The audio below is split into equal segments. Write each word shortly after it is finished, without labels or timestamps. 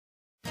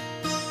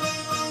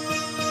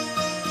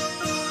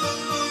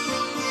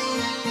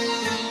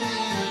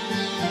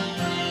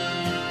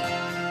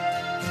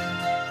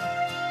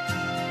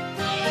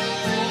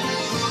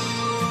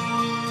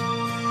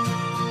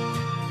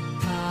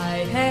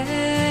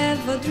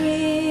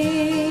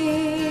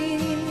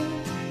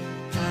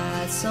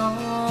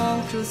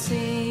to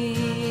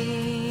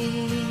sing,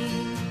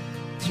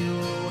 to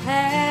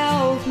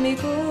help me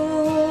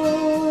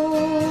cope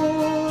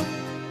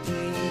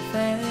with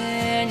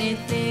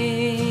anything.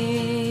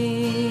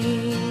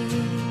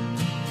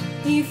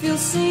 If you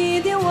see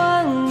the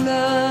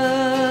wonder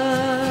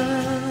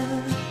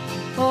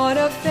or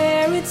a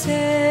fairy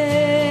tale,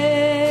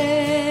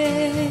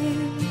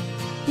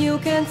 you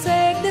can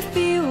take the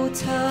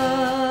filter,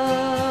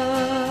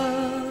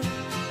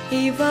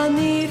 even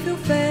if you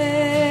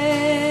fail.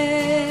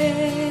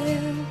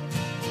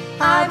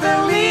 I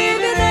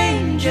believe in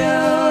angels,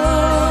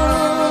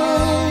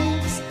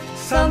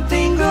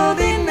 something good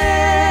in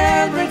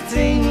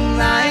everything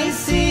I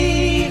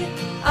see.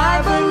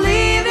 I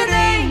believe in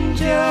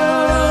angels,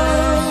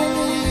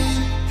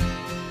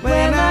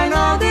 when I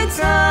know the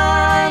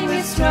time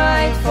is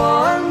right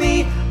for me.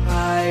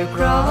 I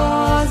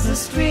cross the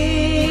street,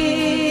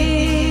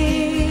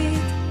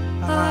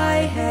 I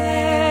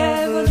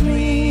have a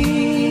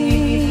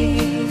dream,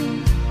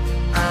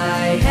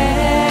 I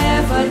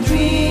have a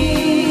dream,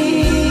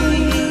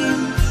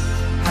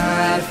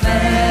 a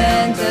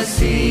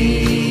fantasy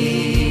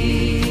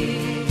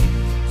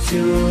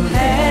to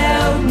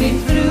help me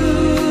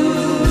through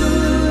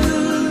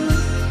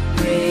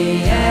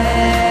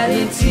reality.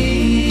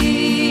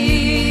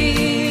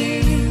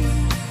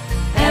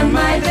 And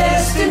my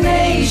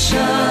destination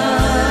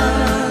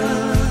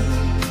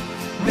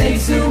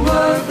makes it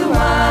worthwhile,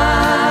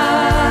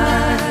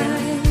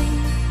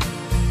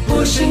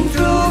 pushing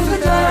through the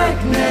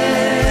darkness,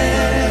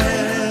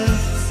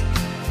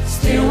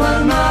 still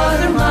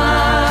another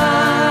mile.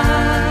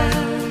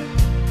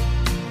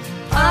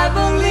 I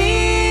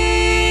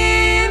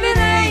believe in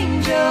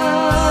angels,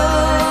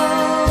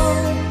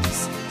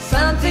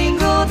 something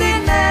good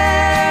in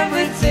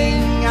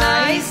everything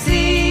I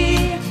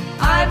see.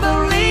 I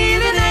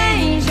believe in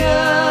angels,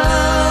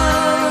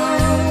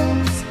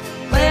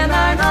 when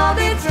I know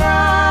the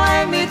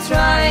time it's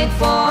right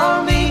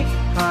for me.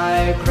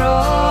 I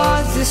cross